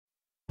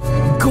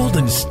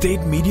Golden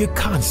State Media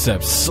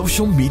Concepts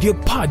social media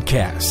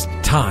podcast.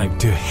 Time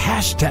to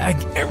hashtag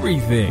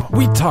everything.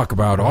 We talk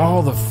about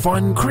all the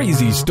fun,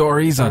 crazy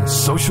stories on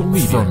social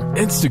media. From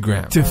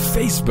Instagram to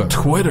Facebook,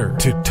 Twitter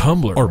to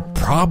Tumblr, or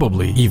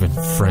probably even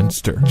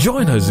Friendster.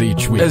 Join us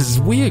each week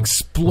as we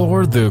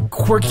explore the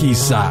quirky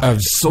side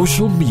of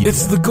social media.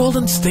 It's the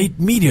Golden State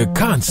Media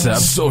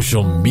Concepts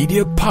social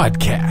media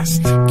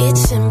podcast.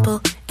 It's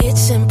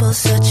simple,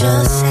 such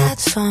a sad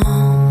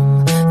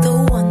song.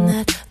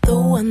 The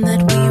one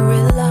that we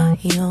rely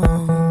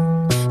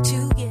on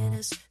to get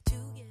us.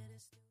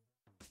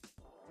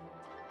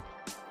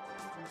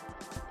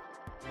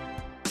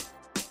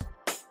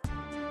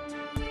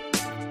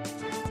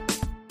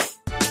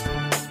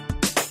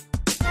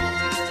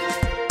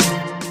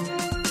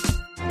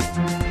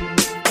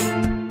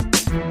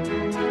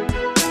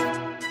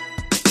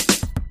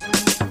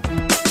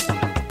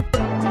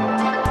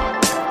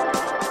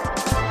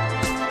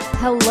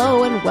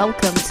 Hello and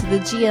welcome to the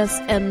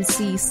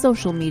GSMC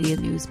Social Media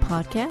News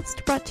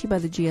Podcast, brought to you by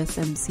the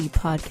GSMC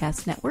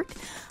Podcast Network.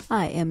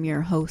 I am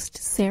your host,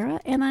 Sarah,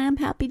 and I am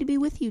happy to be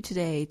with you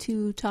today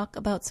to talk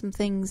about some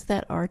things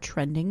that are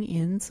trending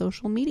in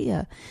social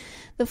media.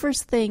 The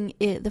first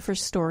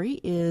story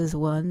is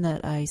one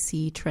that I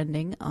see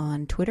trending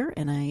on Twitter,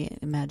 and I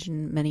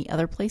imagine many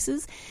other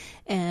places,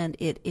 and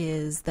it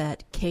is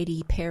that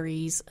Katy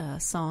Perry's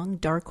song,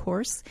 Dark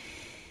Horse,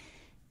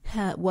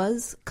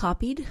 was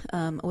copied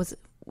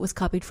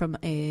from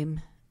a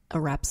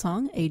rap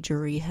song a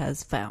jury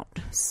has found.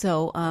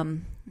 So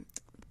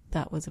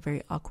that was a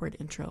very awkward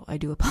intro. I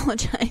do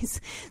apologize.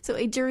 So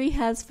a jury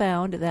has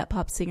found that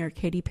pop singer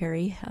Katy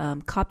Perry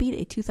copied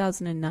a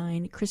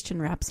 2009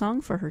 Christian rap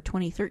song for her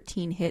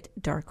 2013 hit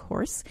Dark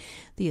Horse,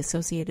 the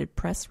Associated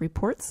Press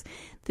reports.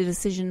 The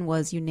decision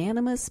was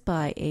unanimous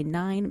by a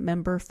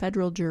 9-member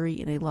federal jury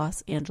in a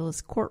Los Angeles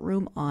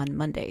courtroom on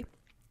Monday.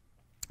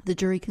 The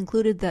jury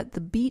concluded that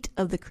the beat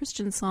of the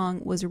Christian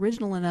song was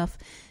original enough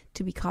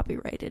to be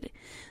copyrighted.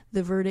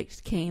 The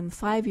verdict came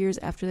 5 years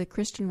after the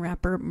Christian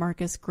rapper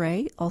Marcus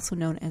Gray, also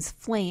known as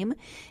Flame,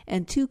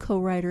 and 2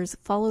 co-writers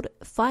filed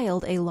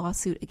a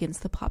lawsuit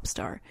against the pop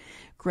star.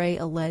 Gray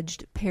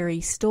alleged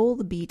Perry stole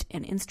the beat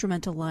and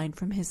instrumental line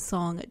from his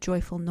song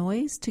Joyful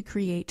Noise to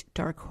create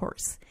Dark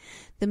Horse.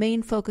 The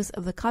main focus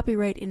of the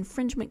copyright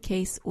infringement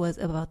case was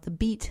about the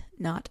beat,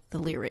 not the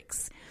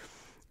lyrics.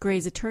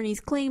 Gray's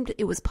attorneys claimed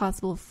it was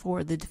possible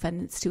for the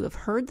defendants to have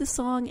heard the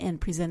song and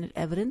presented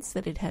evidence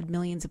that it had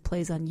millions of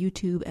plays on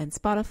YouTube and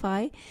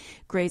Spotify.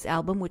 Gray's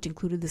album, which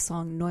included the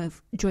song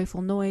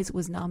Joyful Noise,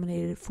 was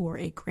nominated for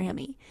a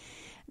Grammy.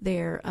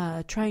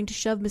 They're trying to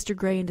shove Mr.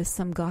 Gray into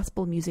some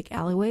gospel music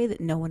alleyway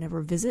that no one ever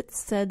visits,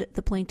 said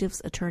the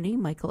plaintiff's attorney,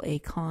 Michael A.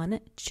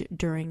 Kahn,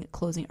 during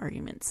closing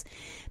arguments.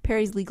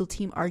 Perry's legal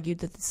team argued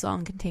that the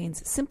song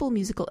contains simple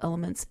musical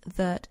elements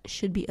that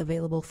should be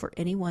available for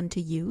anyone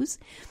to use.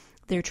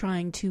 They're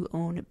trying to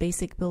own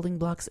basic building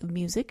blocks of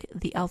music,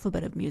 the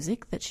alphabet of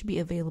music, that should be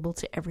available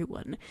to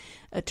everyone,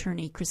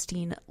 attorney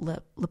Christine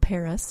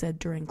LaPera said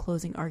during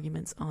closing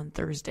arguments on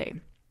Thursday.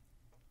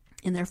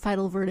 In their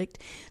final verdict,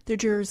 the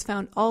jurors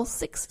found all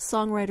 6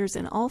 songwriters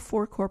and all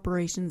 4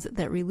 corporations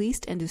that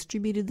released and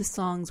distributed the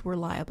songs were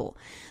liable.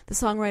 The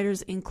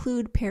songwriters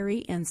include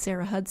Perry and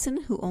Sarah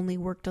Hudson, who only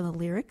worked on the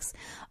lyrics,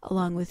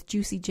 along with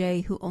Juicy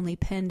J, who only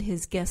penned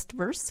his guest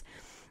verse.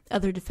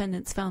 Other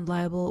defendants found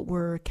liable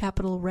were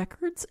Capitol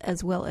Records,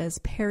 as well as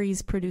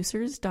Perry's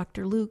producers,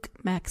 Dr. Luke,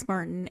 Max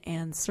Martin,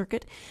 and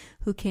Circuit,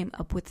 who came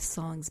up with the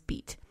song's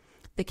beat.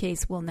 The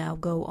case will now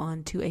go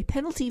on to a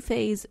penalty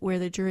phase where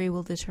the jury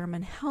will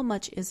determine how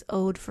much is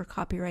owed for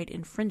copyright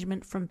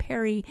infringement from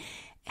Perry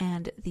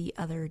and the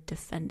other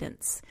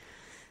defendants.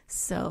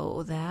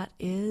 So that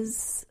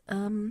is,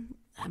 I'm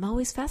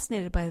always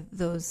fascinated by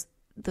those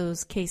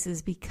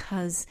cases,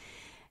 because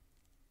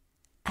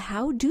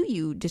how do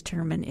you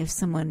determine if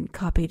someone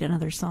copied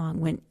another song?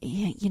 When, do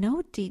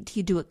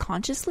you do it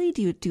consciously?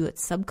 Do you do it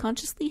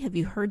subconsciously? Have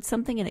you heard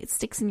something and it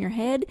sticks in your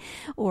head?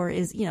 Or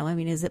is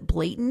it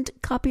blatant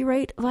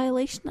copyright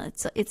violation?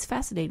 It's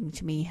fascinating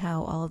to me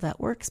how all of that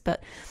works,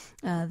 but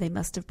they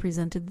must have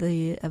presented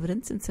the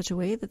evidence in such a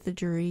way that the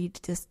jury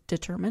just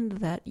determined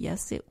that,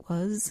 yes, it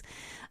was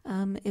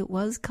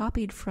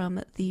copied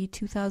from the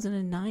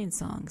 2009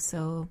 song.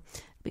 So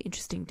be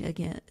interesting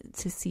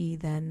to see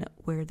then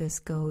where this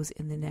goes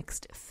in the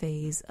next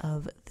phase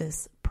of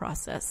this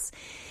process.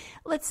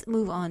 Let's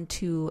move on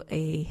to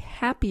a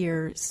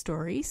happier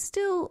story,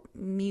 still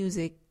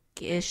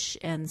music-ish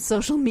and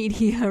social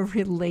media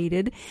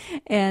related,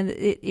 and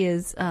it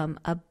is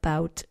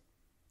about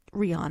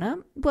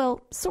Rihanna.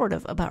 Well, sort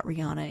of about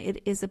Rihanna.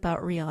 It is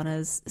about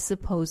Rihanna's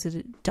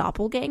supposed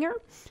doppelganger.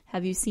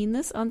 Have you seen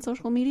this on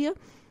social media?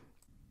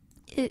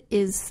 It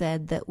is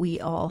said that we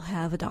all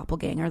have a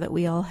doppelganger, that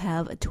we all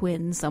have a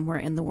twin somewhere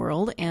in the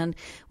world, and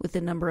with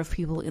the number of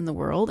people in the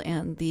world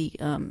and the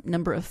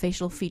number of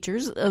facial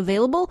features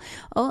available,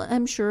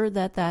 I'm sure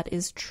that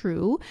is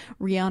true.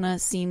 Rihanna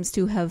seems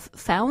to have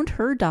found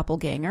her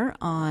doppelganger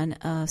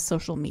on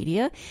social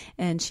media,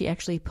 and she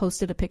actually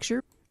posted a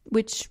picture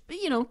which,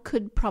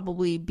 could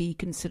probably be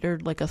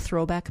considered like a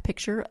throwback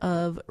picture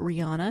of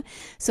Rihanna.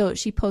 So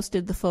she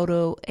posted the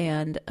photo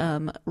and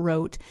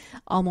wrote,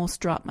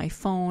 "Almost dropped my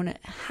phone.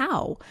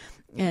 How?"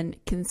 And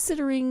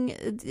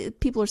considering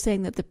people are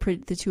saying that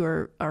the two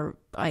are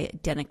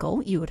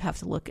identical, you would have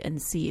to look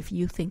and see if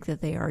you think that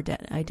they are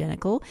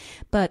identical.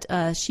 But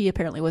she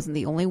apparently wasn't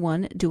the only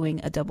one doing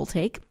a double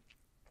take.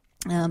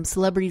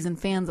 Celebrities and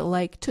fans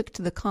alike took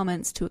to the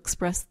comments to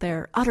express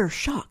their utter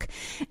shock,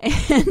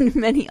 and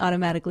many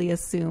automatically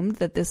assumed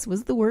that this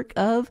was the work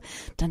of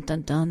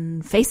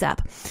FaceApp,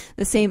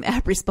 the same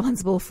app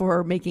responsible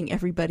for making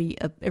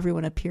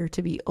everyone appear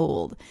to be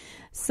old.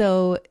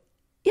 So,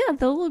 yeah,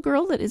 the little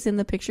girl that is in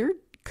the picture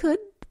could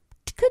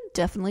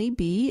definitely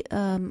be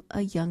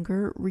a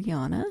younger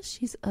Rihanna.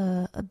 She's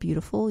a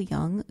beautiful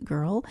young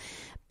girl,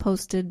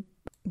 posted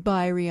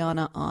by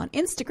Rihanna on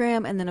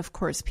Instagram, and then of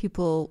course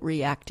people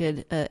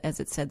reacted,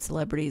 as it said,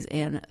 celebrities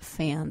and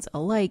fans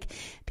alike.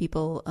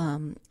 People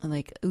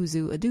like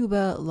Uzu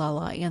Aduba,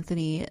 Lala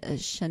Anthony,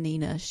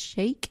 Shanina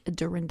Sheikh,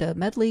 Dorinda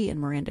Medley, and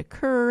Miranda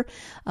Kerr,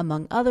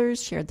 among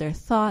others, shared their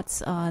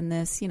thoughts on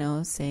this,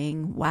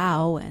 saying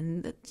wow,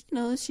 and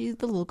the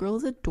little girl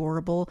is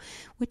adorable,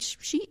 which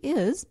she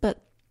is,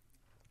 but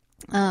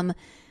the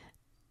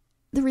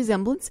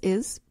resemblance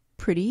is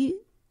pretty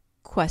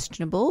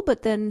questionable.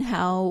 But then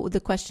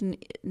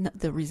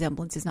the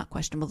resemblance is not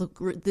questionable.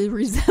 The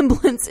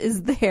resemblance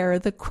is there.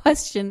 The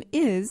question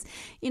is,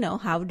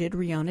 how did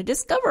Rihanna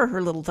discover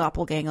her little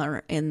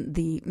doppelganger in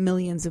the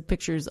millions of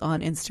pictures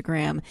on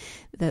Instagram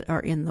that are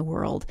in the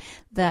world?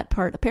 That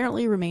part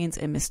apparently remains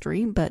a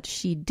mystery, but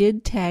she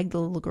did tag the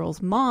little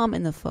girl's mom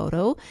in the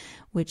photo,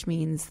 which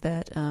means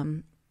that,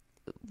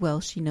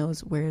 she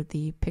knows where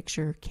the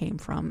picture came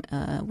from.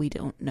 We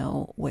don't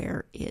know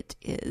where it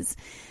is.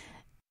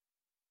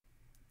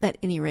 At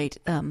any rate,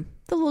 the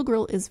little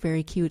girl is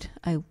very cute.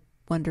 I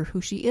wonder who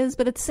she is,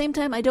 but at the same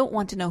time, I don't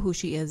want to know who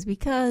she is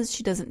because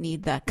she doesn't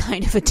need that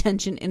kind of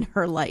attention in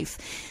her life.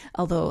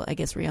 Although I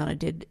guess Rihanna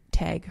did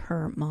tag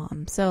her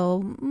mom.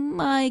 So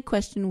my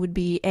question would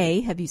be,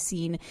 A, have you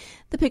seen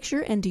the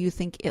picture, and do you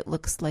think it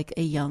looks like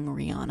a young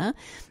Rihanna?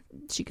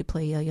 She could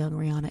play a young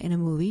Rihanna in a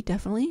movie,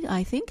 definitely,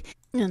 I think.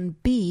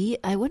 And B,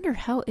 I wonder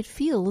how it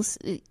feels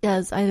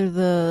as either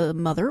the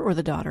mother or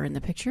the daughter in the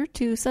picture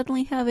to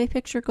suddenly have a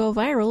picture go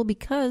viral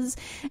because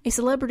a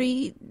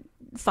celebrity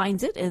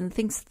finds it and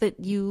thinks that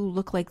you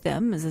look like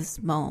them as as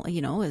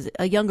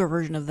a younger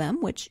version of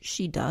them, which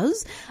she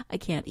does. I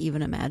can't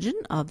even imagine.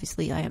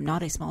 Obviously, I am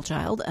not a small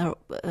child,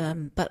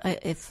 but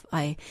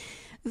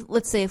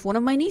let's say if one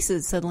of my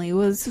nieces suddenly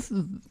was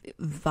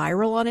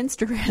viral on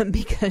Instagram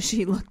because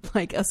she looked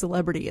like a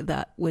celebrity,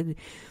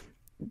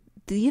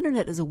 the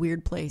internet is a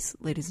weird place,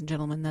 ladies and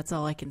gentlemen. That's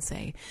all I can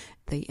say.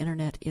 The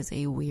internet is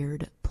a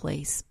weird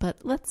place. But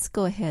let's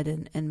go ahead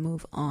and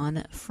move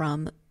on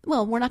from,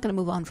 we're not going to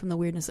move on from the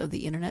weirdness of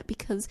the internet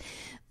because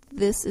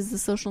this is the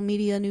Social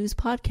Media News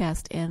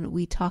Podcast and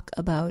we talk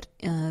about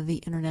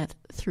the internet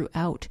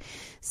throughout.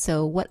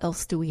 So what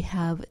else do we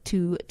have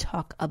to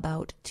talk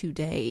about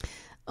today?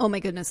 Oh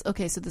my goodness.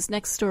 Okay, so this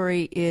next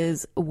story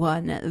is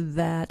one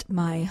that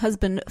my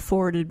husband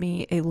forwarded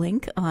me a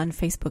link on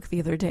Facebook the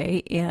other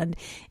day, and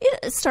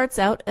it starts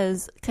out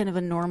as kind of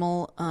a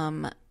normal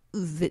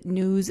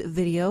news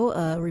video.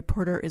 A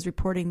reporter is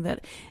reporting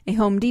that a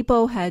Home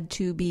Depot had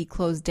to be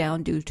closed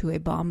down due to a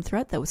bomb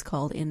threat that was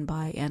called in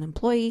by an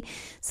employee.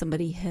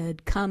 Somebody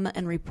had come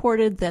and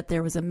reported that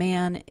there was a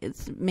man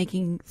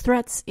making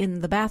threats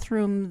in the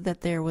bathroom,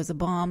 that there was a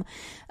bomb,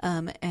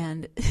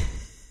 and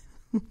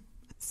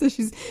so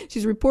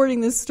she's reporting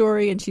this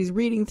story and she's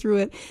reading through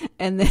it,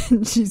 and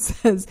then she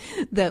says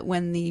that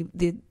when the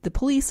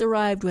police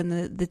arrived, when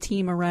the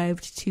team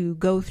arrived to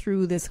go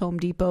through this Home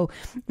Depot,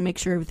 make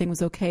sure everything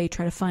was okay,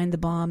 try to find the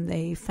bomb,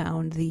 they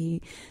found the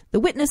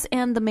witness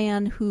and the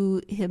man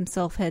who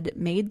himself had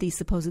made the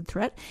supposed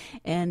threat.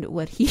 And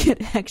what he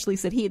had actually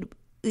said,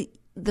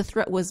 the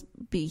threat was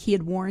he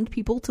had warned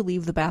people to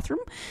leave the bathroom,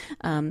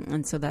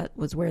 and so that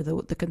was where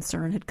the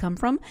concern had come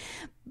from.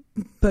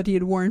 But he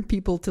had warned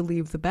people to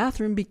leave the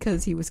bathroom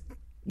because he was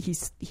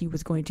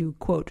going to,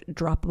 quote,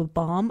 drop a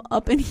bomb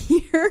up in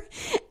here.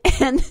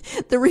 And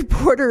the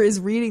reporter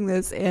is reading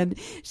this, and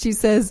she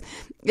says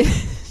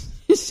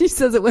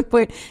at one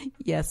point,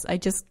 "Yes, I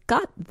just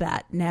got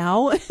that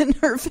now." And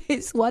her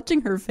face,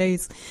 watching her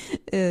face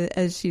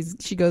as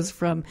she goes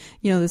from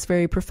this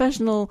very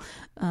professional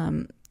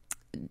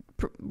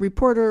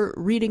reporter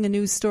reading a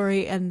news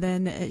story, and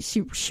then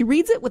she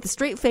reads it with a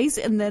straight face,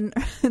 and then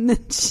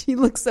she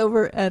looks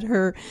over at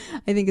her,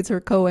 I think it's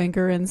her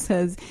co-anchor, and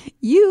says,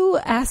 "You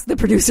asked the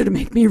producer to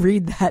make me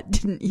read that,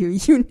 didn't you?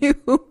 You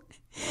knew."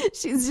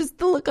 She's just,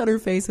 the look on her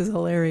face is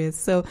hilarious.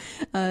 So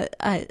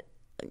the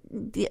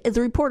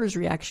reporter's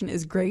reaction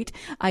is great.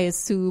 I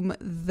assume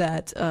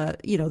that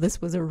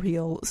this was a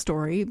real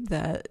story,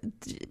 that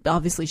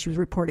obviously she was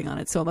reporting on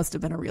it, so it must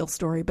have been a real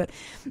story. But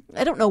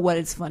I don't know what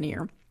is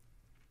funnier.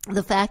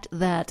 The fact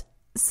that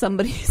some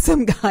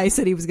guy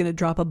said he was going to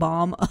drop a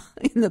bomb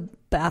in the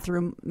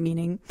bathroom,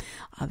 meaning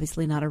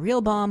obviously not a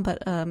real bomb,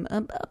 but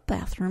a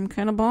bathroom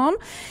kind of bomb.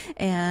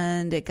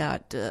 And it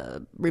got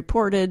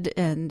reported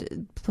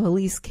and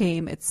police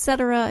came,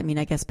 etc. I mean,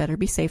 I guess better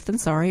be safe than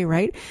sorry,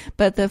 right?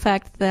 But the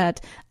fact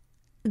that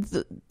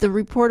the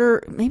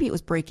reporter, maybe it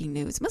was breaking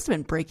news. It must have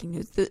been breaking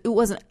news. It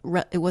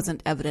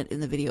wasn't evident in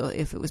the video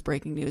if it was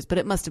breaking news, but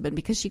it must have been,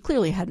 because she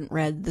clearly hadn't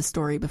read the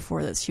story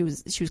before this. She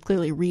was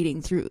clearly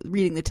reading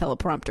the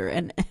teleprompter,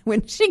 and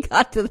when she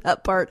got to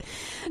that part,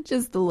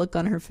 just the look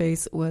on her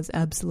face was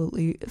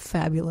absolutely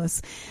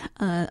fabulous.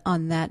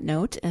 On that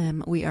note,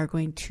 we are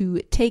going to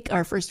take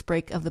our first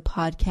break of the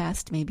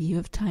podcast. Maybe you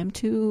have time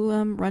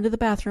to run to the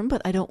bathroom,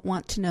 but I don't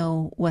want to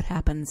know what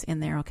happens in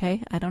there.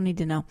 Okay, I don't need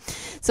to know.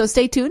 So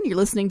stay tuned. You're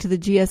listening to the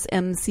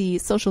GSMC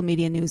Social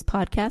Media News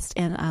Podcast,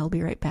 and I'll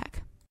be right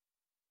back.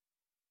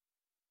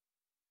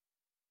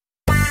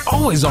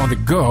 Always on the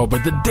go,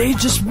 but the day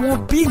just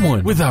won't be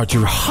one without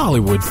your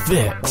Hollywood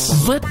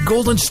fix. Let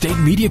Golden State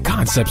Media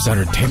Concepts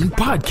Entertainment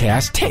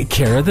Podcast take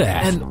care of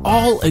that. An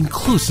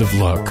all-inclusive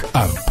look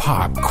of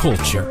pop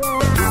culture.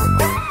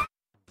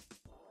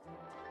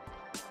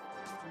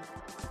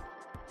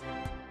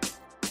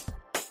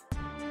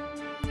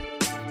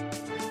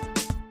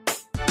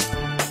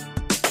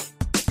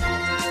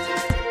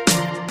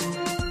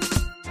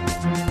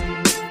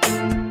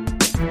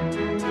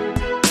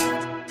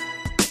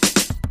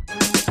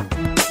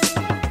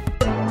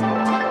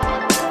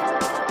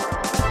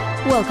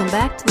 Welcome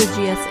back to the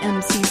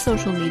GSMC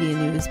Social Media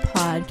News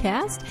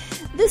Podcast.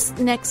 This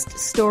next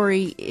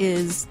story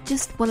is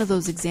just one of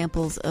those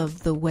examples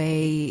of the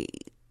way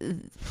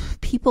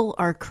people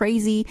are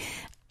crazy.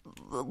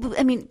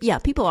 I mean, yeah,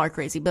 people are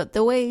crazy, but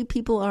the way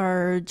people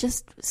are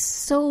just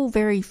so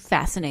very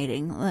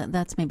fascinating.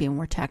 That's maybe a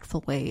more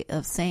tactful way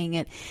of saying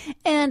it.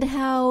 And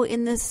how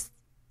in this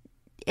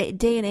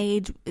day and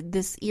age,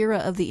 this era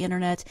of the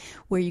internet,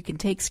 where you can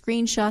take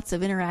screenshots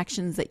of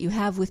interactions that you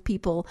have with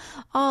people,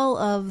 all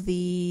of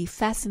the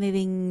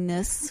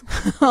fascinatingness,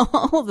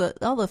 all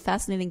the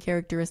fascinating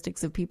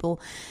characteristics of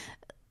people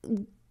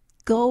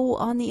go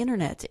on the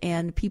internet,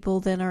 and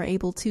people then are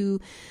able to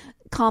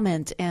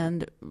comment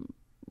and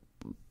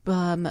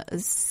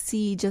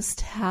see just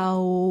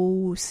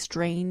how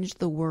strange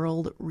the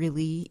world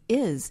really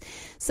is.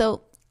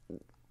 So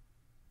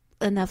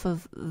enough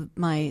of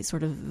my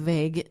sort of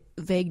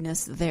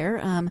vagueness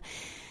there.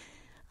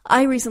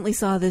 I recently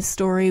saw this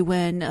story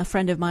when a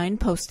friend of mine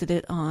posted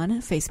it on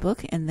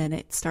Facebook, and then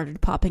it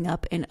started popping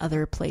up in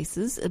other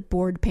places.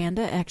 Bored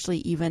Panda actually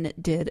even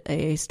did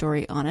a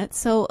story on it.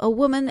 So a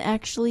woman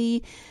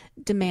actually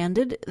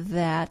demanded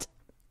that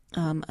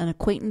an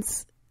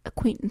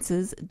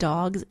acquaintance's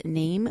dog's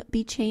name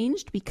be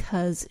changed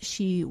because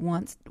she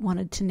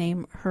wanted to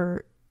name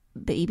her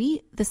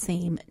baby the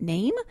same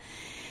name.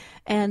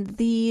 And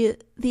the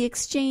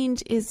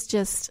exchange is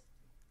just,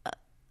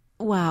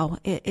 wow,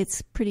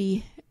 it's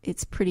pretty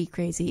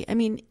crazy. I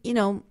mean, you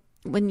know,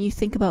 when you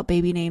think about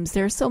baby names,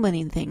 there are so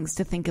many things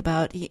to think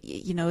about.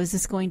 You know, is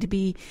this going to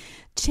be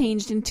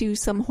changed into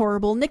some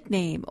horrible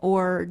nickname,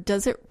 or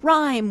does it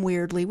rhyme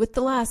weirdly with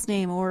the last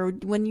name, or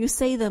when you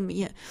say them,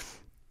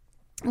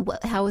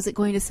 how is it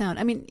going to sound?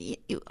 I mean,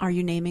 are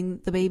you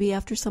naming the baby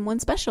after someone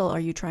special? Are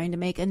you trying to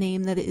make a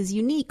name that is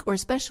unique or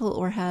special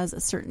or has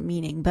a certain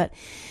meaning? But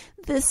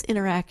this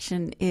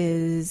interaction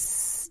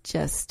is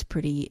just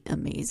pretty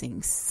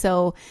amazing.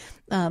 So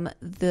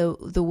the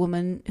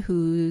woman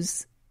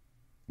whose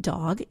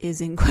dog is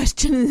in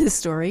question in this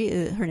story,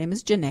 her name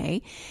is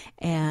Janae,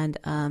 and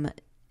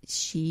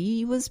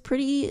she was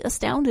pretty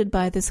astounded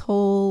by this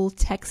whole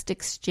text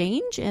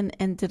exchange and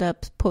ended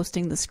up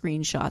posting the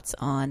screenshots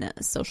on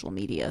social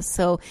media.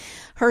 So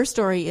her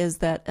story is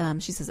that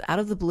she says, out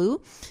of the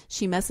blue,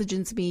 she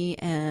messages me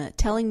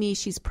telling me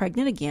she's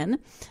pregnant again.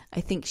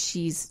 I think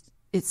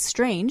it's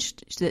strange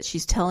that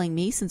she's telling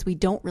me since we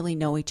don't really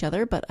know each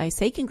other, but I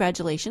say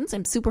congratulations.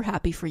 I'm super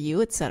happy for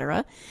you,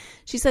 etc.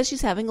 She says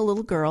she's having a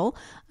little girl.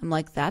 I'm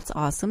like, that's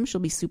awesome.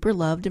 She'll be super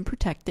loved and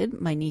protected.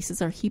 My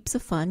nieces are heaps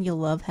of fun. You'll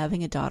love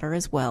having a daughter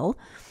as well.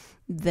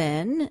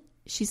 Then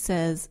she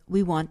says,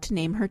 we want to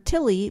name her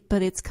Tilly,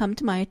 but it's come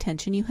to my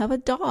attention you have a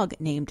dog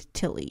named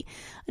Tilly.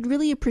 I'd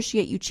really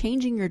appreciate you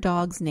changing your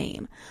dog's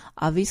name.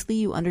 Obviously,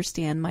 you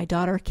understand my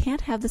daughter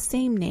can't have the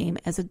same name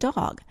as a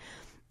dog.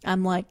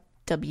 I'm like,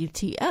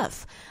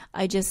 WTF.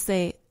 I just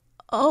say,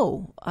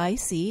 oh, I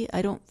see.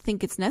 I don't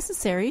think it's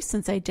necessary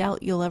since I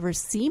doubt you'll ever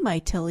see my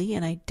Tilly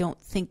and I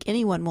don't think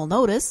anyone will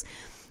notice.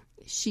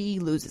 She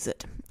loses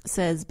it.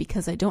 Says,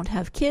 because I don't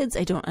have kids,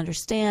 I don't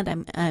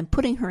understand. I'm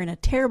putting her in a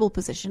terrible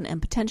position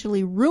and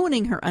potentially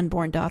ruining her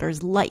unborn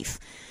daughter's life.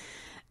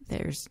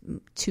 There's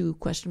 2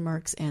 question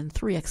marks and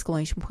 3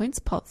 exclamation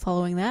points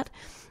following that.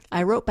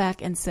 I wrote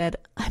back and said,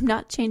 I'm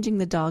not changing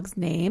the dog's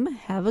name.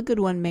 Have a good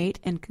one, mate,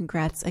 and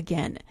congrats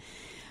again.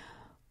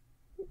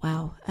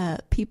 Wow.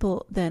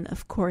 People then,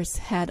 of course,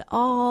 had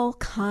all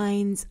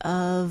kinds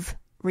of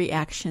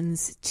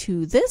reactions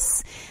to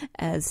this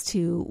as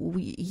to,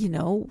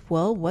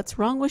 well, what's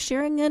wrong with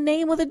sharing a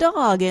name with a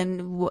dog?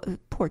 And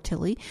poor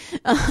Tilly.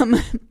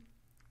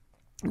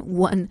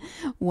 One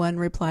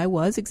reply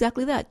was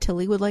exactly that.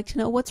 Tilly would like to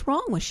know what's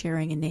wrong with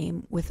sharing a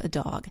name with a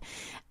dog.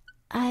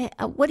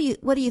 What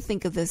do you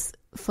think of this,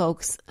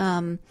 folks?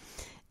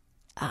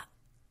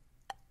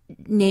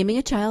 Naming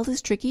a child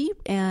is tricky,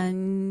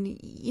 and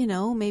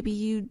maybe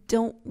you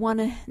don't want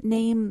to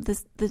name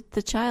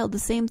the child the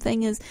same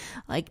thing as,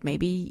 like,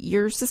 maybe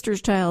your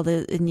sister's child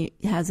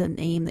has a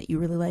name that you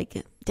really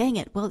like. Dang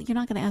it! Well, you're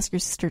not going to ask your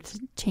sister to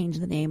change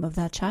the name of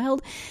that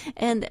child,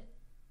 and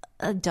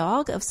a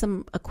dog of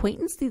some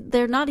acquaintance.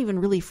 They're not even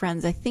really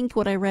friends. I think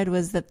what I read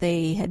was that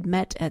they had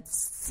met at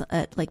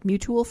like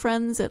mutual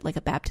friends at like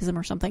a baptism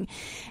or something.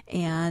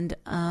 And,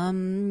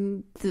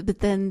 but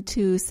then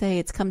to say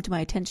it's come to my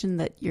attention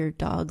that your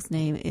dog's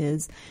name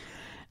is,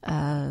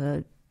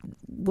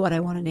 what I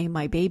want to name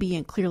my baby,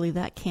 and clearly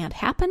that can't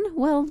happen.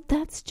 Well,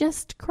 that's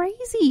just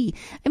crazy.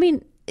 I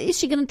mean, is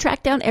she going to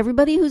track down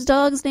everybody whose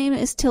dog's name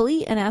is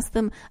Tilly and ask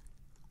them,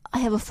 I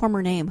have a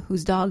former neighbor,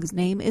 whose dog's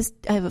name is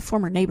Tilly.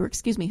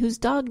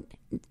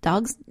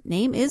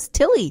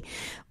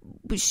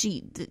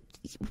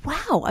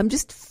 Wow, I'm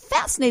just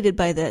fascinated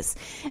by this.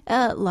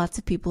 Lots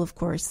of people, of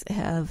course,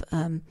 have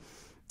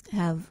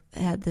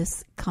had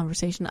this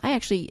conversation. I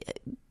actually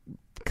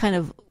kind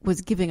of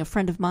was giving a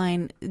friend of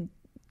mine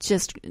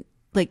just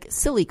like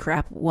silly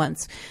crap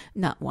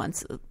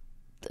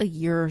a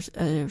year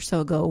or so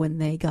ago when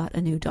they got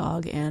a new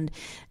dog and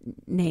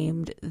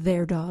named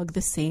their dog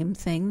the same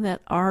thing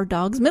that our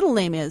dog's middle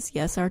name is.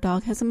 Yes, our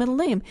dog has a middle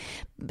name.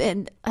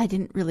 And I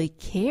didn't really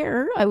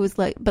care. I was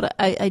like, but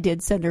I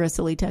did send her a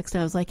silly text.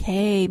 I was like,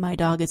 hey, my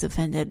dog is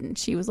offended. And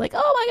she was like,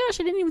 oh my gosh,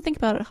 I didn't even think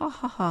about it. Ha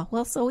ha ha.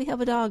 Well, so we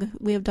have a dog.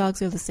 We have dogs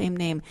who have the same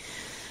name.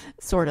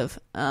 Sort of.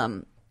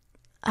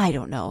 I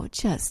don't know.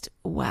 Just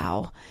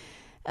wow.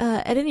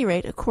 At any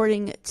rate,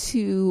 according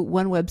to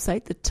one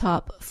website, the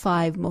top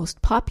 5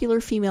 most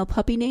popular female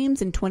puppy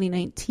names in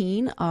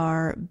 2019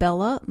 are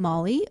Bella,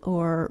 Molly,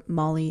 or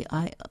Molly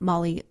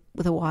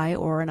with a Y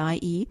or an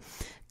IE,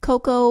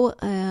 Coco,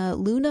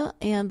 Luna,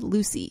 and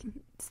Lucy.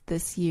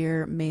 This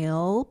year,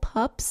 male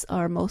pups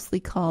are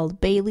mostly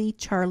called Bailey,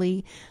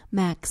 Charlie,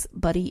 Max,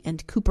 Buddy,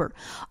 and Cooper.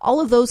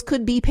 All of those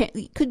could be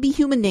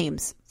human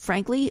names,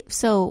 frankly.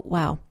 So,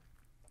 wow.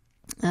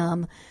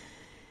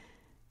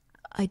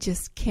 I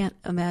just can't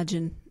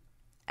imagine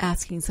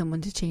asking someone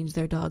to change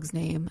their dog's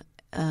name.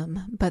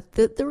 But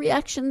the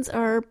reactions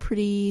are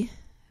pretty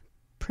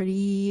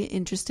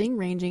interesting,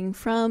 ranging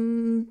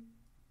from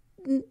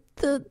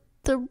the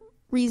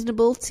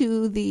reasonable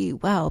to the,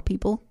 wow,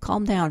 people,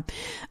 calm down.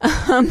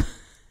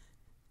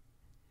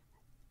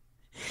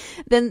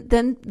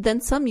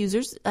 Then some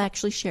users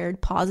actually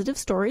shared positive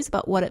stories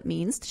about what it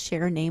means to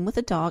share a name with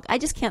a dog. I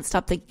just can't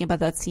stop thinking about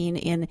that scene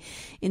in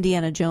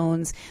Indiana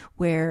Jones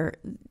where,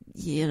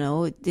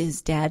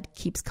 his dad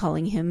keeps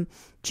calling him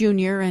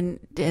Junior, and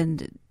then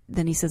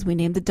he says, we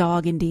named the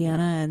dog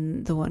Indiana,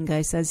 and the one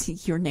guy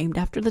says, you're named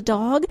after the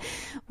dog?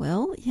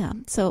 Well, yeah.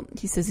 So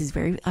he says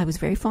I was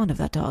very fond of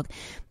that dog.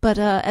 But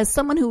as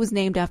someone who was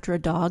named after a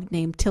dog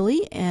named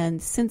Tilly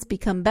and since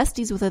become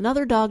besties with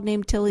another dog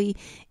named Tilly,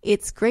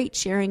 it's great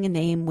sharing a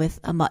name with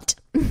a mutt.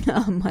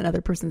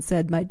 Another person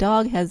said, my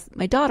daughter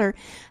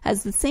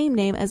has the same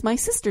name as my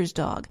sister's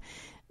dog.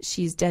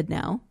 She's dead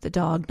now. The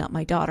dog, not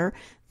my daughter.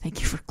 Thank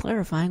you for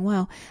clarifying.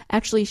 Wow.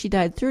 Actually, she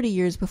died 30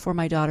 years before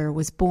my daughter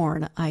was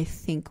born. I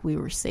think we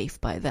were safe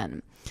by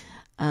then.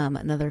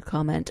 Another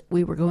comment.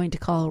 We were going to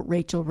call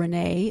Rachel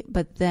Renee,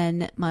 but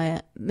then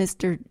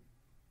Mr.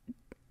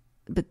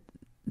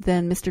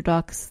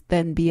 Doc's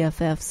then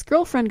BFF's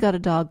girlfriend got a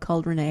dog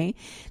called Renee.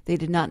 They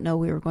did not know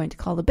we were going to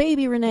call the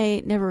baby Renee.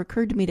 It never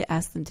occurred to me to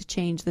ask them to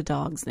change the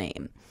dog's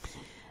name.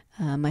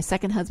 My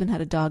second husband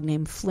had a dog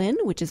named Flynn,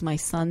 which is my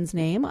son's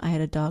name. I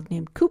had a dog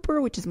named Cooper,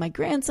 which is my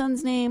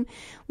grandson's name.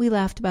 We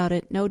laughed about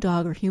it. No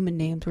dog or human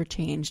names were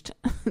changed.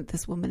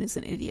 This woman is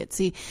an idiot.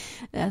 See,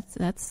 that's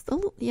a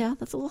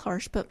little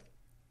harsh, but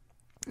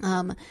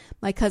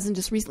my cousin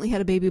just recently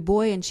had a baby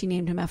boy, and she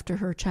named him after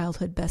her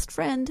childhood best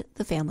friend,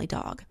 the family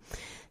dog.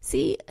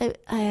 See,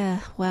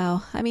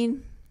 wow. I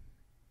mean,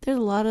 there's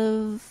a lot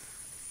of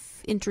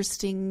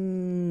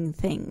interesting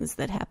things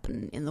that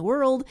happen in the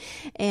world,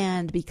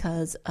 and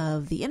because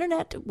of the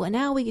internet, well,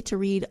 now we get to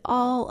read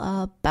all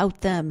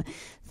about them.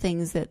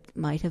 Things that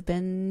might have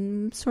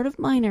been sort of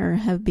minor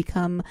have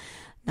become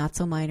not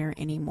so minor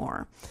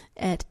anymore.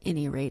 At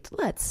any rate,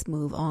 let's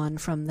move on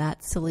from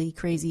that silly,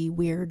 crazy,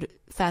 weird,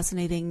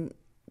 fascinating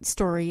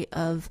story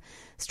of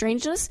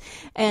strangeness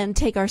and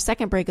take our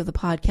second break of the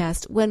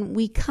podcast. When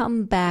we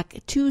come back,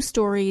 2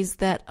 stories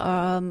that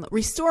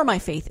restore my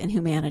faith in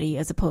humanity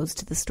as opposed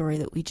to the story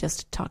that we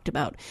just talked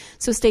about.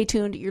 So stay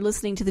tuned. You're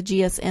listening to the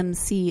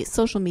GSMC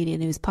Social Media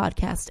News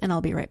Podcast, and I'll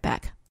be right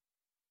back.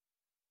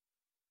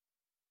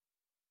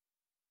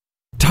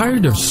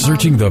 Tired of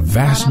searching the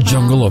vast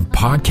jungle of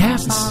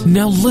podcasts?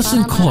 Now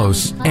listen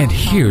close and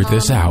hear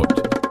this out.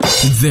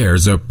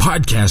 There's a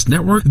podcast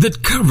network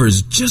that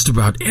covers just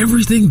about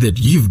everything that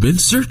you've been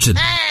searching.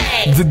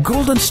 The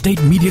Golden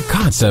State Media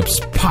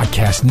Concepts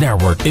Podcast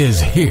Network is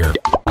here.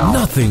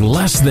 Nothing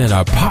less than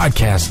a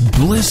podcast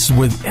bliss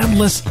with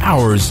endless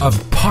hours of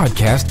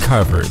podcast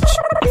coverage.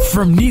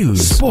 From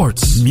news,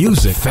 sports,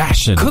 music,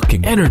 fashion,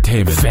 cooking,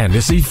 entertainment,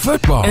 fantasy,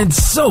 football, and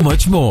so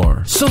much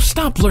more. So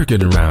stop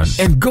lurking around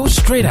and go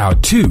straight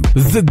out to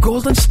the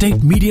Golden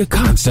State Media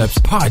Concepts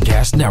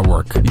Podcast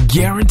Network.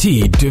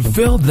 Guaranteed to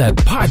fill that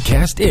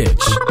podcast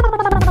itch.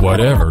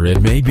 Whatever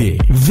it may be.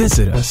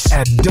 Visit us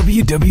at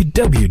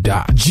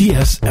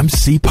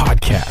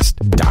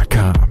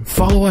www.gsmcpodcast.com.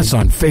 Follow us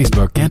on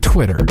Facebook and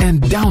Twitter,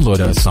 and download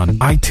us on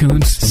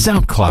iTunes,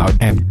 SoundCloud,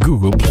 and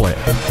Google Play.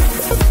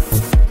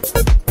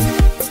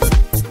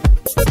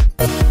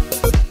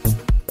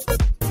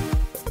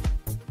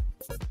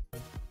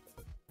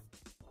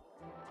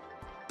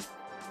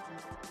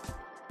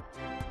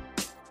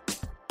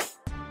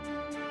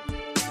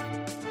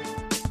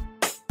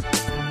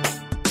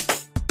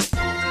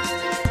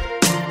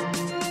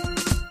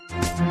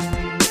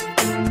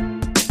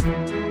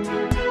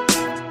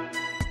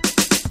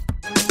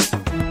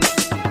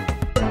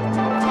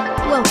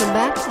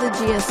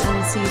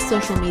 GSMC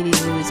Social Media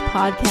News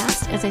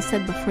Podcast. As I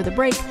said before the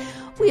break,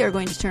 we are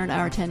going to turn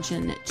our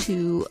attention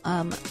to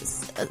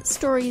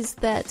stories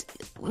that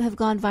have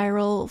gone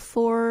viral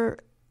for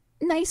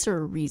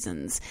nicer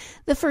reasons.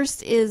 The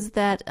first is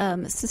that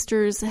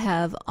sisters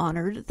have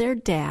honored their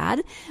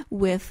dad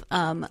with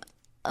a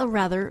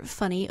rather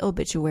funny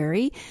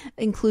obituary,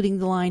 including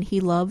the line,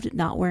 "He loved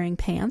not wearing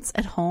pants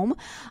at home."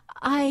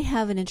 I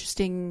have an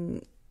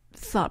interesting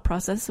thought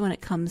process when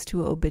it comes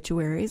to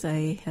obituaries.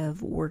 I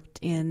have worked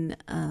in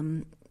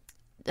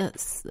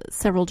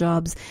several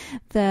jobs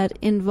that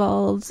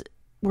involved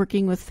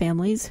working with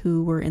families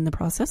who were in the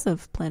process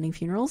of planning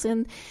funerals,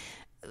 and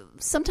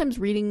sometimes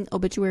reading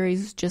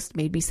obituaries just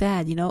made me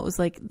sad. You know, it was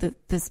like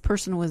this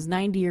person was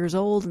 90 years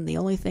old, and the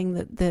only thing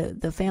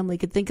that the family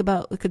could think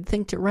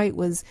to write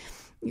was,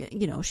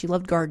 you know, she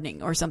loved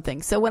gardening or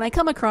something. So when I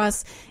come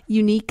across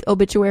unique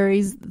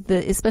obituaries,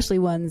 especially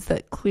ones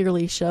that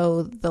clearly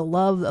show the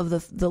love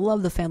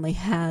the family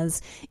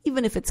has,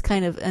 even if it's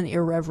kind of an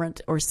irreverent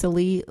or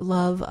silly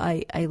love,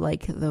 I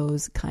like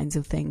those kinds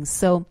of things.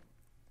 So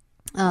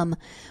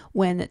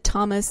when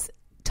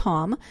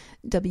Tom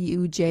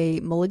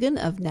W.J. Mulligan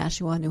of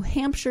Nashua, New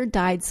Hampshire,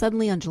 died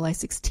suddenly on July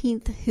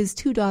 16th, his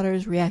two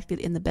daughters reacted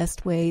in the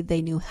best way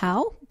they knew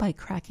how, by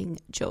cracking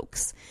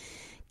jokes.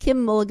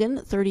 Kim Mulligan,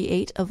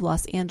 38, of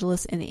Los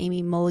Angeles, and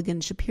Amy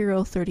Mulligan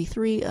Shapiro,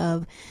 33,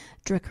 of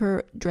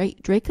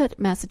Draycote,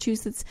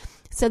 Massachusetts,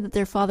 said that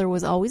their father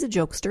was always a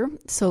jokester,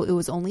 so it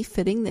was only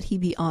fitting that he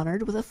be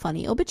honored with a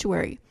funny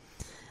obituary.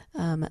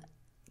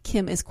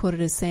 Kim is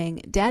quoted as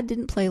saying, "Dad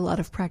didn't play a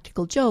lot of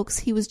practical jokes.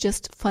 He was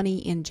just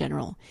funny in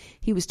general.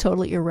 He was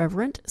totally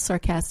irreverent,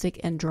 sarcastic,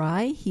 and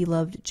dry. He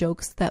loved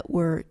jokes that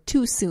were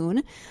too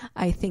soon."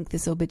 I think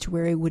this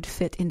obituary would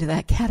fit into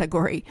that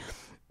category.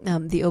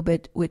 The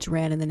obit, which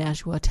ran in the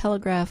Nashua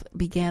Telegraph,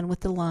 began with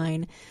the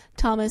line,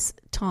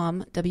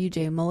 Tom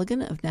W.J.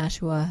 Mulligan of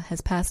Nashua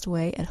has passed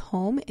away at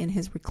home in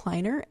his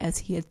recliner as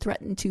he had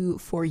threatened to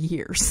for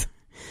years.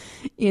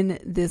 In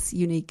this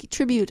unique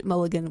tribute,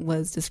 Mulligan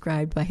was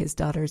described by his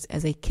daughters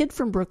as a kid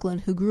from Brooklyn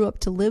who grew up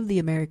to live the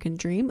American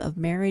dream of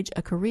marriage,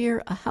 a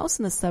career, a house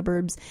in the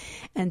suburbs,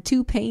 and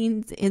 2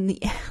 pains in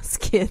the ass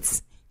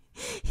kids.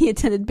 He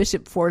attended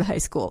Bishop Ford High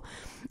School.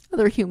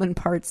 Other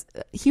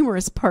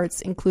humorous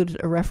parts included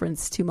a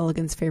reference to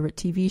Mulligan's favorite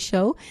TV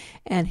show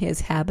and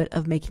his habit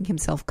of making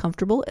himself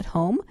comfortable at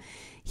home.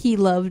 His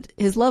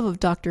love of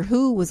Doctor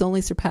Who was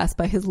only surpassed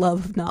by his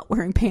love of not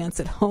wearing pants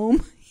at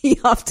home. He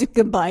often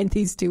combined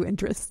these two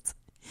interests.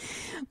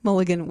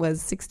 Mulligan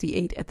was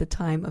 68 at the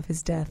time of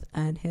his death,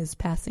 and his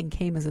passing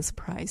came as a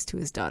surprise to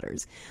his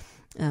daughters.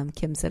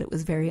 Kim said it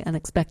was very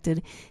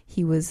unexpected.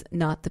 He was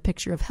not the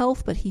picture of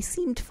health, but he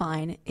seemed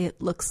fine.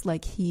 It looks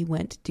like he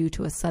went due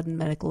to a sudden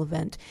medical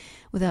event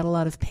without a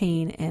lot of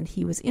pain, and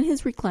he was in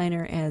his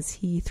recliner as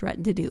he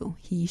threatened to do.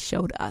 He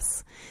showed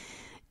us.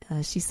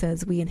 She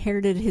says, "We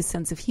inherited his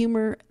sense of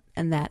humor,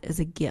 and that is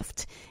a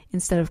gift.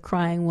 Instead of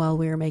crying while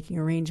we were making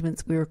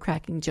arrangements, we were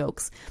cracking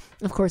jokes.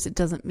 Of course, it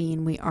doesn't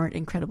mean we aren't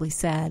incredibly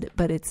sad,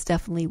 but it's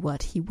definitely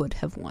what he would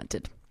have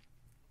wanted."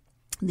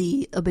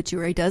 The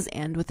obituary does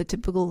end with a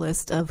typical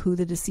list of who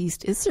the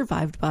deceased is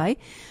survived by.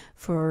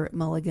 For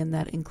Mulligan,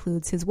 that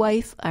includes his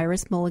wife,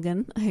 Iris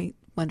Mulligan. I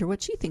wonder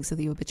what she thinks of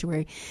the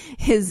obituary.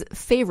 His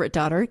favorite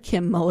daughter,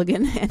 Kim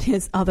Mulligan, and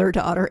his other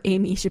daughter,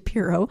 Amy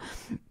Shapiro.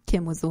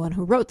 Kim was the one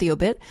who wrote the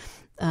obit.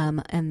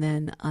 And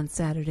then on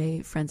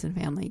Saturday, friends and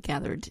family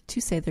gathered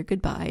to say their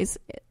goodbyes.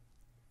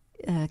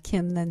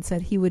 Kim then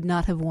said he would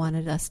not have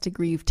wanted us to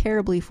grieve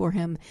terribly for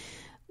him.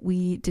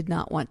 We did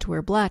not want to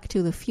wear black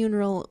to the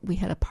funeral. We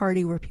had a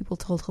party where people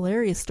told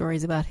hilarious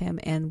stories about him,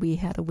 and we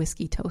had a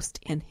whiskey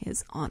toast in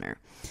his honor.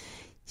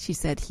 She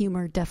said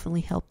humor definitely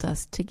helped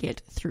us to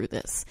get through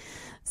this.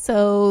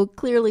 So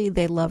clearly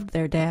they loved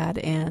their dad,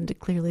 and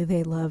clearly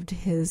they loved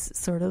his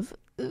sort of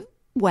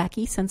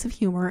wacky sense of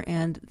humor,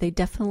 and they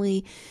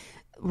definitely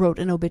wrote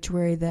an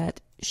obituary that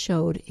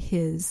showed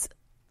his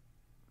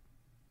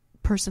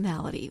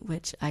personality,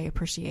 which I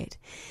appreciate.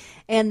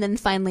 And then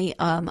finally,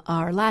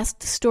 our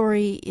last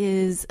story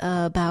is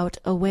about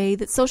a way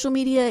that social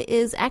media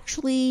is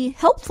actually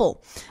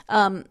helpful.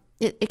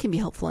 It can be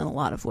helpful in a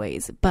lot of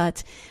ways,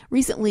 but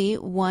recently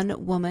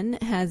one woman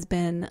has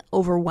been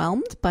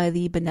overwhelmed by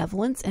the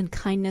benevolence and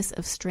kindness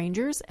of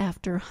strangers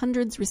after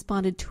hundreds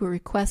responded to a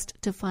request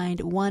to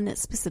find one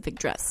specific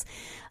dress.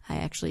 I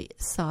actually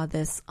saw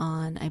this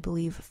on, I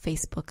believe,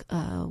 Facebook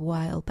a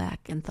while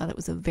back and thought it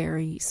was a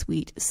very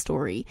sweet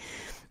story.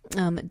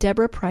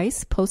 Deborah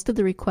Price posted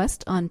the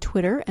request on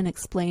Twitter and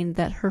explained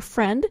that her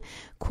friend,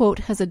 quote,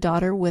 has a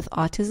daughter with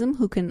autism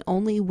who can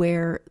only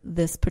wear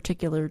this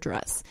particular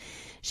dress.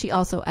 She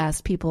also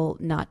asked people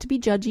not to be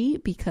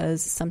judgy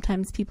because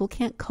sometimes people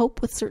can't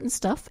cope with certain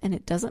stuff and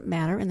it doesn't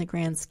matter in the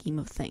grand scheme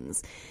of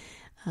things.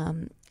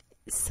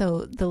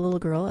 So the little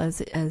girl,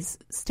 as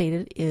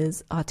stated,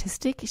 is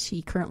autistic.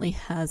 She currently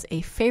has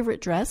a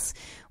favorite dress,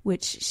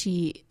 which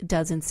she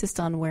does insist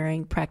on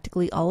wearing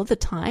practically all of the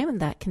time, and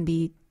that can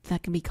be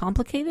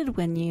complicated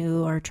when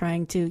you are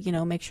trying to,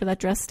 make sure that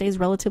dress stays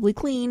relatively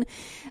clean.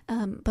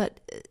 But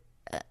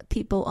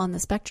people on the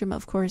spectrum,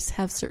 of course,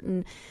 have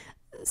certain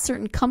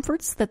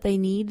comforts that they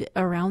need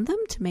around them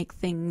to make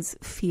things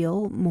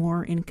feel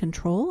more in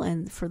control.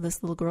 And for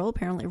this little girl,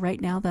 apparently right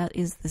now, that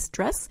is this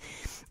dress.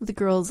 The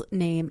girl's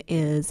name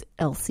is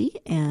Elsie,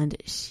 and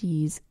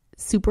she's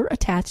super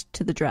attached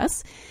to the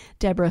dress.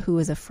 Deborah, who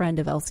is a friend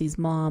of Elsie's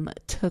mom,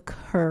 took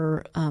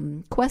her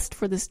quest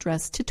for this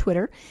dress to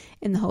Twitter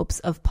in the hopes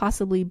of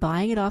possibly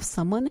buying it off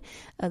someone.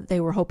 They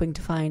were hoping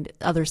to find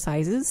other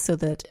sizes so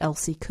that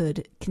Elsie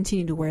could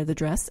continue to wear the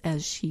dress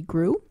as she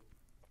grew.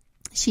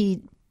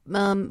 She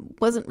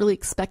wasn't really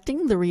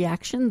expecting the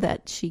reaction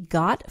that she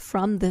got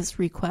from this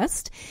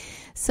request.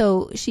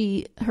 So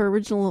her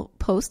original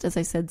post, as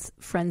I said,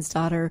 friend's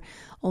daughter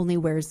only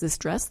wears this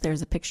dress.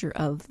 There's a picture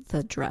of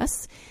the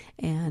dress,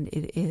 and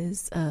it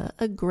is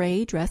a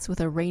gray dress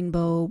with a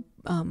rainbow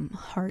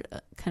heart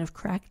kind of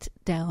cracked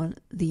down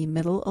the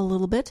middle a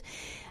little bit.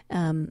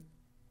 The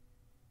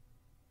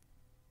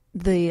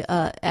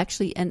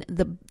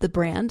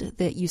brand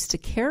that used to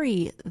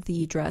carry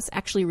the dress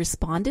actually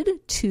responded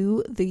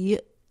to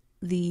the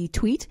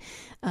tweet.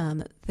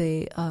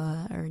 They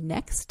are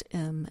Next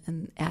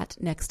and at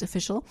Next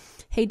Official.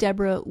 Hey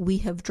Deborah, we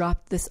have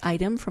dropped this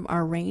item from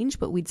our range,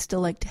 but we'd still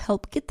like to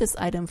help get this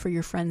item for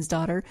your friend's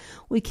daughter.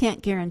 We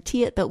can't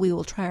guarantee it, but we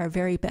will try our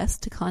very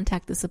best to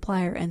contact the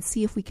supplier and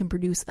see if we can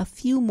produce a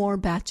few more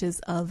batches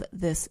of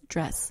this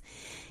dress.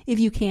 If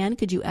you can,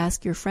 could you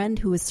ask your friend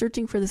who is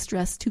searching for this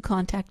dress to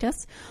contact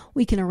us?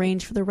 We can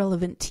arrange for the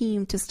relevant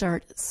team to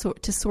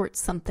sort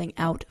something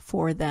out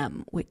for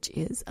them, which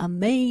is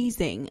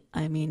amazing.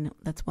 I mean,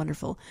 that's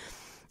wonderful.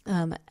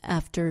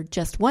 After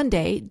just one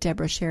day,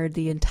 Deborah shared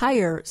the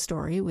entire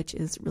story, which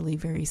is really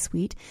very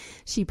sweet.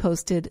 She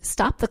posted,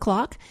 "Stop the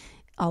clock,"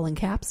 all in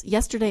caps.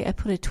 "Yesterday, I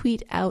put a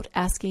tweet out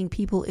asking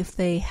people if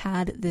they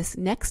had this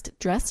Next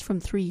dress from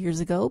 3 years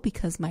ago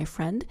because my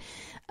friend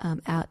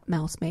at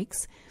Mouse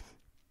Makes,"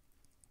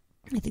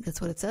 I think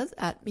that's what it says,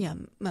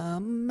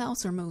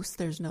 Mouse or Moose,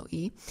 there's no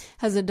E,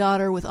 "has a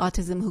daughter with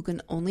autism who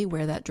can only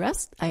wear that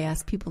dress. I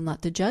ask people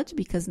not to judge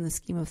because in the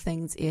scheme of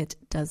things, it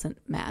doesn't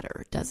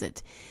matter, does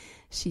it?"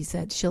 She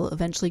said she'll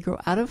eventually grow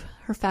out of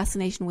her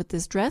fascination with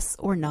this dress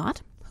or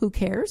not. Who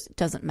cares? It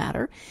doesn't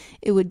matter.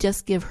 It would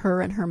just give her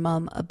and her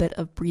mom a bit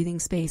of breathing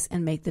space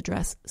and make the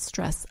dress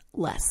stress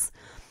less.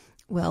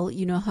 Well,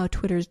 you know how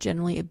Twitter's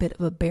generally a bit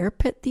of a bear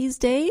pit these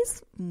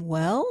days?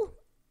 Well,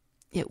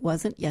 it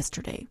wasn't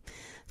yesterday.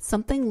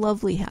 Something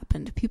lovely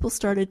happened. People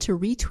started to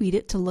retweet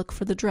it to look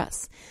for the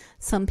dress.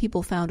 Some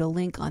people found a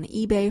link on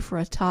eBay for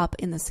a top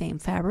in the same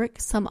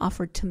fabric. Some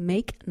offered to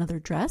make another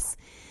dress,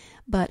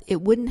 but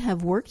it wouldn't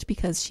have worked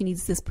because she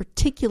needs this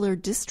particular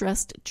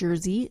distressed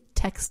jersey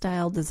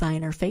textile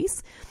designer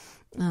face.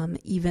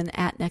 Even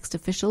at Next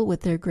Official,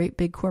 with their great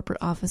big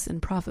corporate office and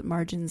profit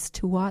margins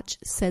to watch,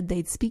 said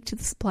they'd speak to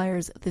the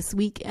suppliers this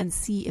week and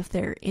see if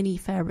there are any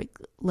fabric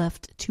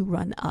left to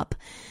run up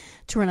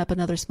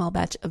another small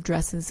batch of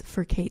dresses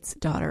for Kate's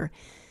daughter.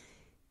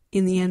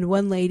 In the end,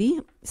 one lady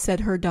said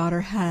her daughter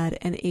had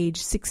an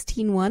age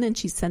 16 one and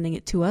she's sending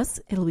it to us.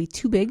 It'll be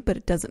too big, but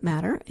it doesn't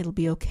matter. It'll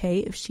be okay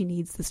if she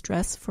needs this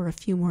dress for a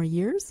few more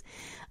years.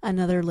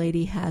 Another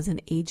lady has an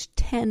age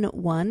 10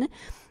 one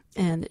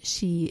and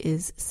she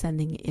is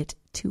sending it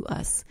to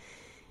us.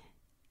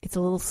 It's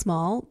a little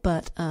small,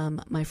 but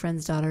my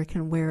friend's daughter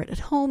can wear it at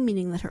home,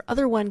 meaning that her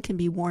other one can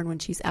be worn when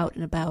she's out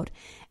and about.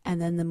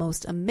 And then the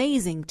most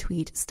amazing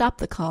tweet, stop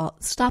the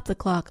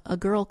clock. A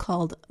girl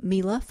called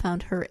Mila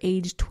found her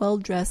age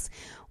 12 dress,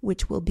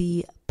 which will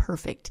be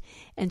perfect.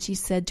 And she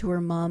said to her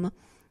mom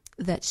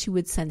that she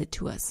would send it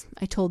to us.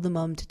 I told the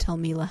mom to tell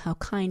Mila how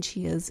kind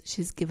she is.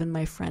 She's given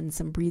my friend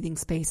some breathing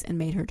space and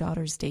made her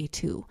daughter's day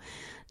too.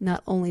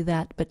 Not only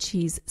that, but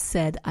she's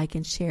said I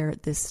can share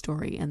this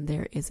story. And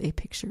there is a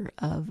picture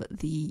of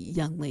the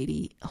young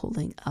lady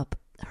holding up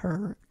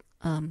her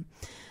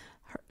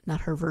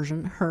not her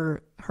version,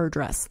 her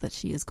dress that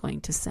she is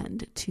going to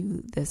send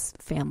to this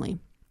family.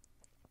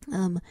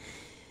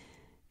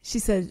 She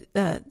said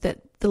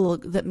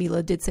that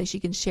Mila did say she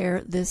can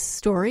share this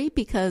story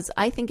because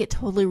I think it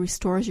totally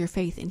restores your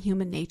faith in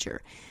human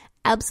nature.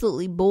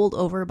 Absolutely bowled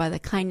over by the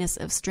kindness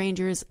of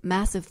strangers.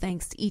 Massive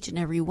thanks to each and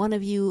every one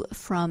of you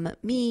from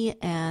me.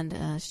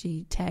 And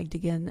she tagged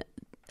again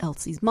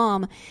Elsie's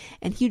mom.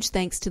 And huge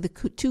thanks to the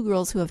 2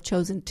 girls who have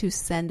chosen to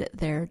send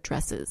their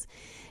dresses.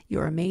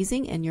 You're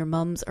amazing, and your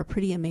mums are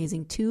pretty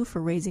amazing too for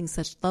raising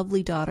such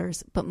lovely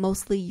daughters, but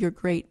mostly you're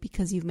great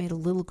because you've made a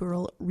little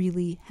girl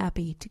really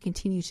happy to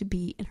continue to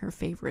be in her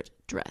favorite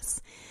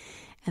dress.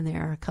 And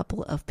there are a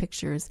couple of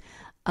pictures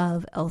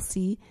of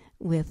Elsie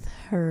with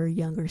her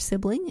younger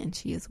sibling, and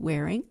she is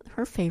wearing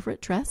her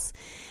favorite dress.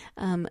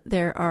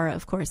 There are,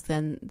 of course,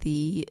 then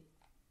the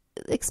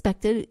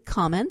expected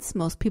comments.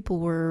 Most people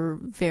were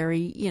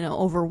very,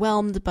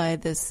 overwhelmed by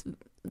this.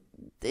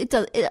 It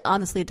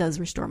honestly does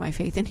restore my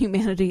faith in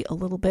humanity a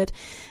little bit.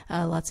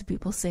 Lots of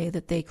people say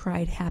that they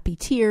cried happy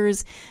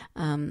tears.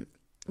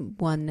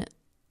 One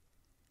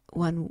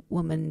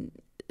woman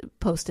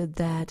posted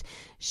that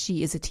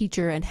she is a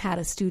teacher and had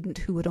a student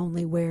who would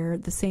only wear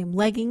the same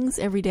leggings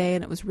every day,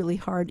 and it was really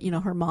hard.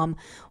 Her mom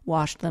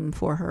washed them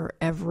for her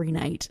every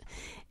night.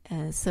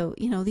 So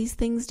these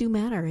things do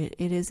matter. It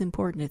is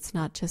important. It's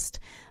not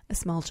just a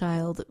small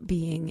child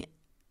being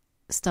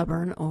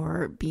stubborn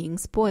or being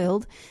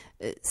spoiled.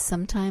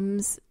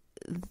 Sometimes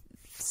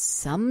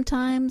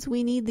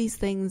we need these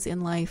things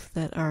in life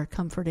that are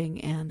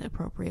comforting and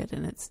appropriate,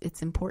 and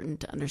it's important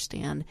to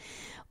understand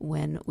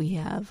when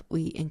we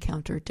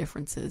encounter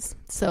differences.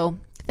 So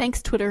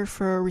thanks, Twitter,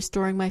 for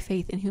restoring my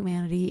faith in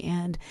humanity,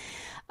 and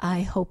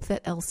I hope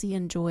that Elsie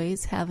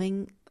enjoys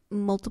having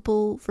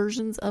multiple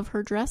versions of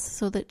her dress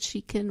so that she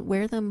can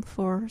wear them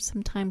for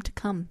some time to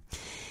come.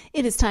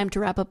 It is time to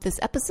wrap up this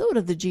episode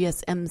of the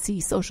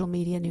GSMC Social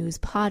Media News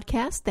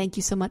Podcast. Thank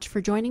you so much for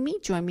joining me.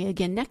 Join me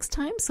again next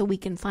time so we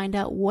can find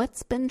out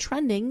what's been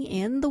trending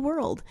in the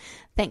world.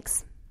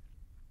 Thanks.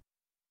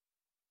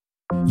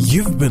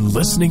 You've been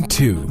listening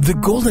to the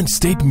Golden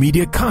State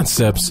Media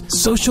Concepts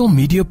Social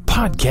Media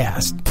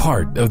Podcast,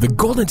 part of the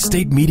Golden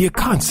State Media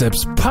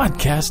Concepts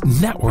Podcast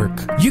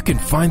Network. You can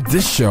find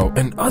this show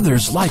and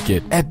others like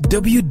it at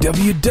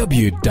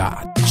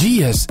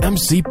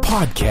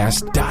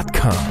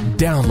www.gsmcpodcast.com.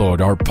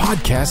 Download our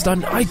podcast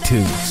on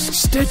iTunes,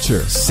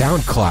 Stitcher,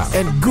 SoundCloud,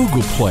 and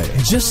Google Play.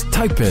 Just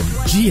type in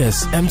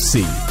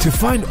GSMC to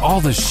find all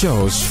the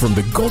shows from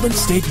the Golden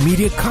State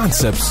Media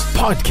Concepts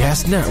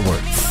Podcast Network,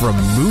 from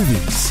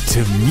movies to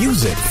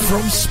music,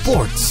 from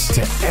sports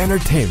to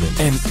entertainment,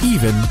 and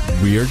even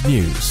weird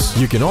news.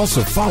 You can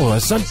also follow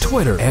us on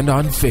Twitter and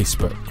on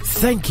Facebook.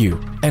 Thank you,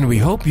 and we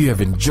hope you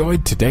have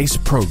enjoyed today's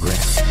program.